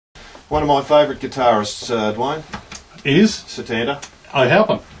One of my favourite guitarists, Dwayne. Is? Setanta.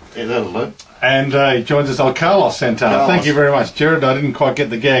 O'hAilpin. Yeah, that'll do. And he joins us, Carlos Santana. Carlos. Thank you very much, Jared. I didn't quite get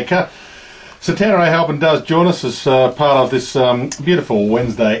the gag. Setanta O'hAilpin does join us as part of this beautiful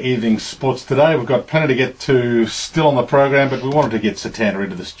Wednesday evening sports today. We've got plenty to get to still on the program, but we wanted to get Setanta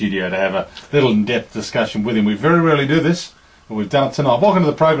into the studio to have a little in-depth discussion with him. We very rarely do this, but we've done it tonight. Welcome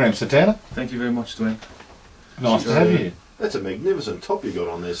to the program, Setanta. Thank you very much, Dwayne. Nice to have you here. That's a magnificent top you got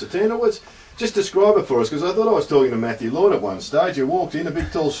on there, Setanta. Just describe it for us, because I thought I was talking to Matthew Lloyd at one stage. You walked in, a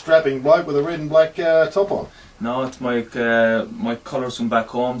big tall strapping bloke with a red and black top on. No, it's my colours from back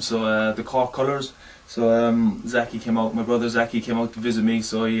home, so the Cork colours. So Zachy came out, my brother Zachy came out to visit me,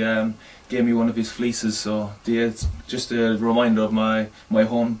 so he gave me one of his fleeces. So yeah, it's just a reminder of my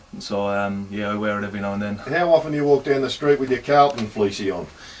home. So yeah, I wear it every now and then. How often do you walk down the street with your Carlton fleecy on?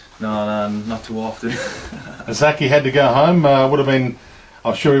 No, not too often. Zachy had to go home. Would have been,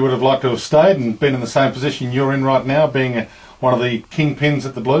 I'm sure he would have liked to have stayed and been in the same position you're in right now, being one of the kingpins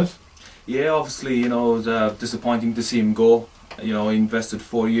at the Blues. Yeah, obviously, you know, it was disappointing to see him go. You know, he invested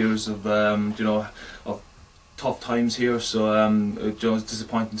 4 years of, you know, of tough times here, so it was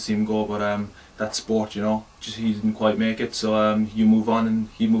disappointing to see him go. But that's sport, you know. Just he didn't quite make it, so you move on, and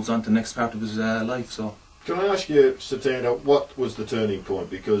he moves on to the next part of his life. So. Can I ask you, Setanta, what was the turning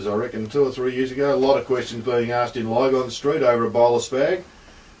point? Because I reckon 2 or 3 years ago, a lot of questions being asked in Lygon Street over a bowl of spag,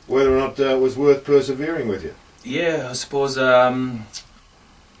 whether or not it was worth persevering with you. Yeah, I suppose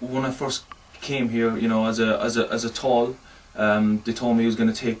when I first came here, you know, as a tall, they told me it was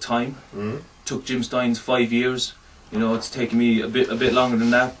going to take time. Took Jim Stein's 5 years. You know, it's taken me a bit longer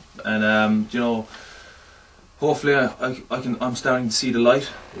than that, and you know, hopefully I'm starting to see the light.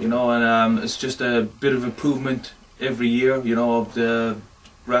 You know, and it's just a bit of improvement every year. You know, of the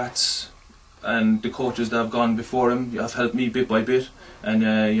Rats and the coaches that have gone before him have helped me bit by bit, and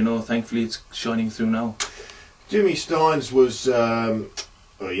you know, thankfully it's shining through now. Jimmy Steins was.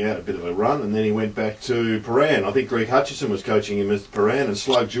 Well, he had a bit of a run, and then he went back to Paran. I think Greg Hutchison was coaching him at Paran, and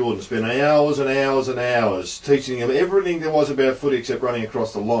Slug Jordan spent hours and hours and hours teaching him everything there was about footy except running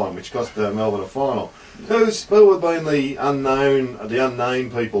across the line, which cost Melbourne a final. Who have been the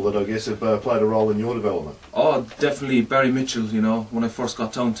unnamed people that I guess have played a role in your development? Oh, definitely Barry Mitchell. You know, when I first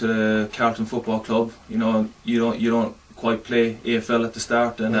got down to the Carlton Football Club, you know, you don't quite play AFL at the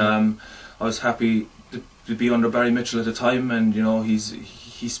start, and I was happy to be under Barry Mitchell at the time, and you know,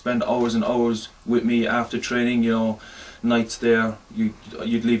 he spent hours and hours with me after training. You know, nights there,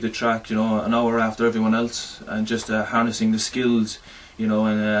 you'd leave the track, you know, an hour after everyone else, and just harnessing the skills, you know,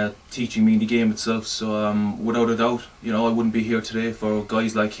 and teaching me the game itself. So without a doubt, you know, I wouldn't be here today for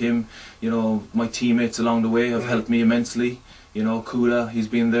guys like him. You know, my teammates along the way have helped me immensely. You know, Kuda, he's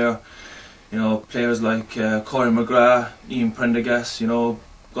been there. You know, players like Corey McGrath, Ian Prendergast, you know,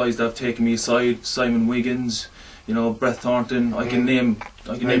 guys that have taken me aside, Simon Wiggins, you know, Brett Thornton. I can name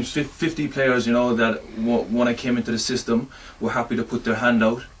 50 players, you know, that when I came into the system were happy to put their hand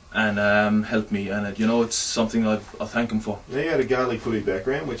out and help me, and you know, it's something I'll thank them for. Now, you had a Gaelic footy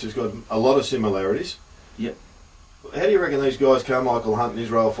background, which has got a lot of similarities. Yep. How do you reckon these guys, Carmichael Hunt and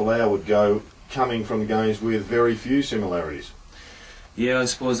Israel Folau, would go coming from games with very few similarities? Yeah, I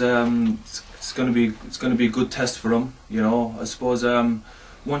suppose it's going to be a good test for them. You know, I suppose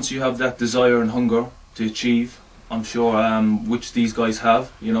once you have that desire and hunger to achieve, I'm sure, which these guys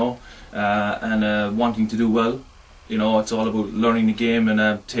have, you know, and wanting to do well, you know, it's all about learning the game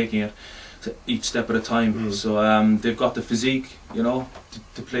and taking it each step at a time. So they've got the physique, you know,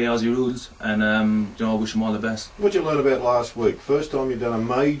 to play Aussie rules, and you know, I wish them all the best. What did you learn about last week? First time you've done a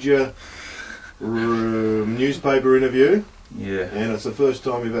major newspaper interview. Yeah. And it's the first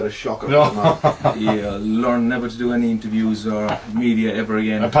time you've had a shocker. Yeah, I learned never to do any interviews or media ever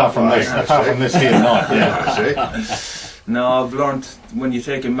again. Apart from this here tonight. Yeah. No, I've learned when you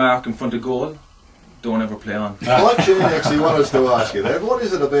take a mark in front of goal, don't ever play on. Like Shane actually wanted us to ask you that. What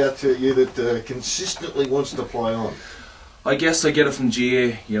is it about you that consistently wants to play on? I guess I get it from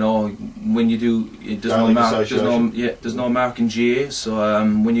GA. You know, when you do, there's no mark. There's no mark in GA. So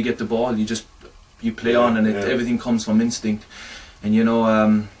when you get the ball, you play on, and everything comes from instinct. And you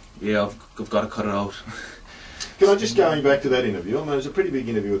know, yeah, I've got to cut it out. Can I just going back to that interview? I mean, it was a pretty big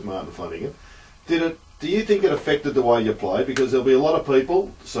interview with Martin Flanagan. Do you think it affected the way you played? Because there'll be a lot of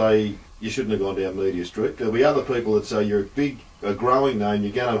people say you shouldn't have gone down Media Street. There'll be other people that say you're a growing name.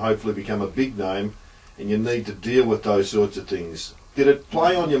 You're going to hopefully become a big name, and you need to deal with those sorts of things. Did it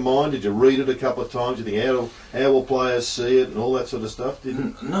play on your mind? Did you read it a couple of times? Did you think how will players see it and all that sort of stuff?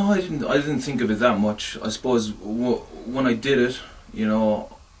 No, I didn't think of it that much. I suppose when I did it, you know,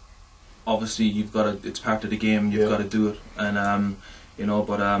 obviously you've got to. It's part of the game. You've got to do it, and you know.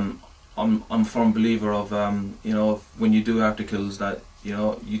 But I'm a firm believer of you know, when you do articles that, you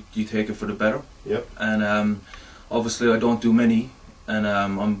know, you take it for the better. Yep. And obviously I don't do many, and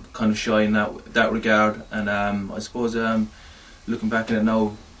I'm kind of shy in that regard. And I suppose looking back at it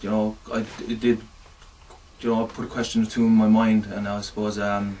now, you know, it did, you know, put a question or two in my mind, and I suppose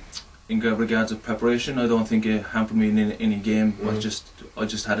in regards of preparation, I don't think it hampered me in any game. I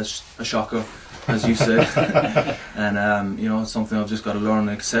just had a shocker, as you said, and you know, it's something I've just got to learn and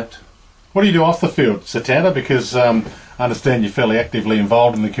accept. What do you do off the field, Setanta? Because I understand you're fairly actively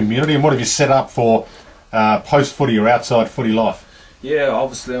involved in the community, and what have you set up for post-footy or outside footy life? Yeah,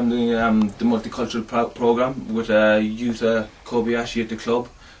 obviously I'm doing the multicultural program with youth Kobayashi at the club.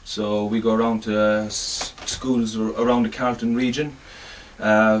 So we go around to schools around the Carlton region,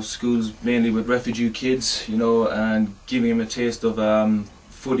 schools mainly with refugee kids, you know, and giving them a taste of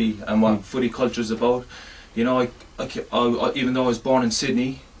footy and what footy culture is about. You know, I even though I was born in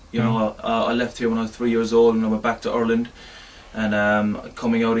Sydney, you know, I left here when I was 3 years old, and I went back to Ireland. And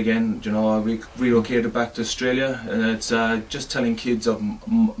coming out again, you know, I relocated back to Australia, and it's just telling kids of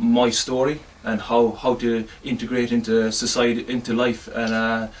my story and how to integrate into society, into life,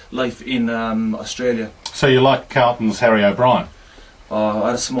 and life in Australia. So you like Carlton's Harry O'Brien?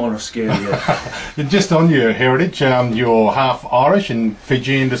 At a smaller scale, yeah. Just on your heritage, you're half Irish and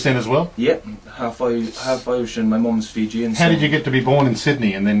Fijian descent as well? Yep, half Irish, and my mum's Fijian. How did you get to be born in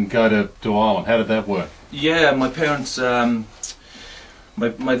Sydney and then go to Ireland? How did that work? Yeah, my parents, my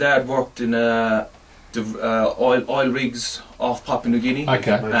dad worked in the oil rigs off Papua New Guinea.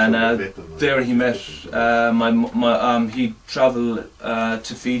 Okay. And there he met he travelled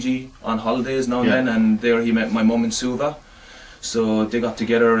to Fiji on holidays now and then, and there he met my mum in Suva. So they got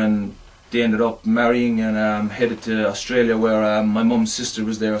together and they ended up marrying and headed to Australia, where my mum's sister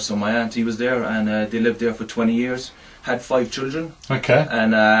was there, so my auntie was there, and they lived there for 20 years, had 5 children. Okay.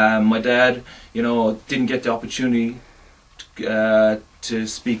 And my dad, you know, didn't get the opportunity to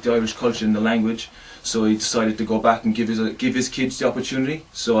speak the Irish culture and the language, so he decided to go back and give his kids the opportunity.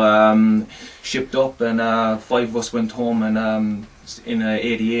 So shipped up, and 5 of us went home, and in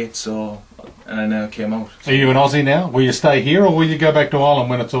 '88. So, and then came out. Are you an Aussie now? Will you stay here, or will you go back to Ireland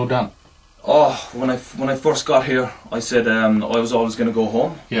when it's all done? Oh, when I first got here, I said I was always going to go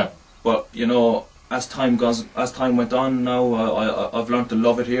home. Yeah. But you know, as time went on, now I've learned to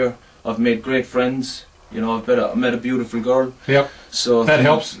love it here. I've made great friends. You know, I've met a beautiful girl. Yep. So that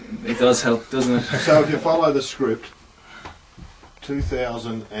helps. It does help, doesn't it? So if you follow the script,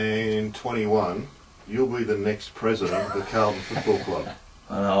 2021, you'll be the next president of the Carlton Football Club.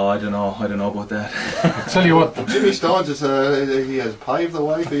 I don't know about that. I'll tell you what, Jimmy Steins he has paved the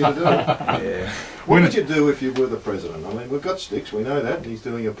way for you to do it. Yeah. What would you do if you were the president? I mean, we've got Sticks, we know that, and he's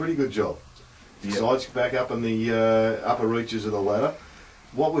doing a pretty good job. Yep. Sides back up in the upper reaches of the ladder.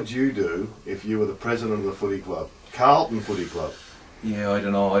 What would you do if you were the president of the footy club, Carlton Footy Club? Yeah, I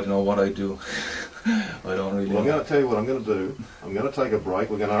don't know what I'd do. I don't really Well, I'm going to tell you what I'm going to do. I'm going to take a break.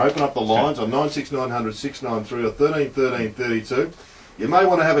 We're going to open up the lines on 96900 693 or 13 13 32. You may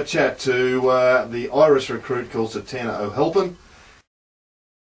want to have a chat to the Irish recruit called Setanta O'hAilpin.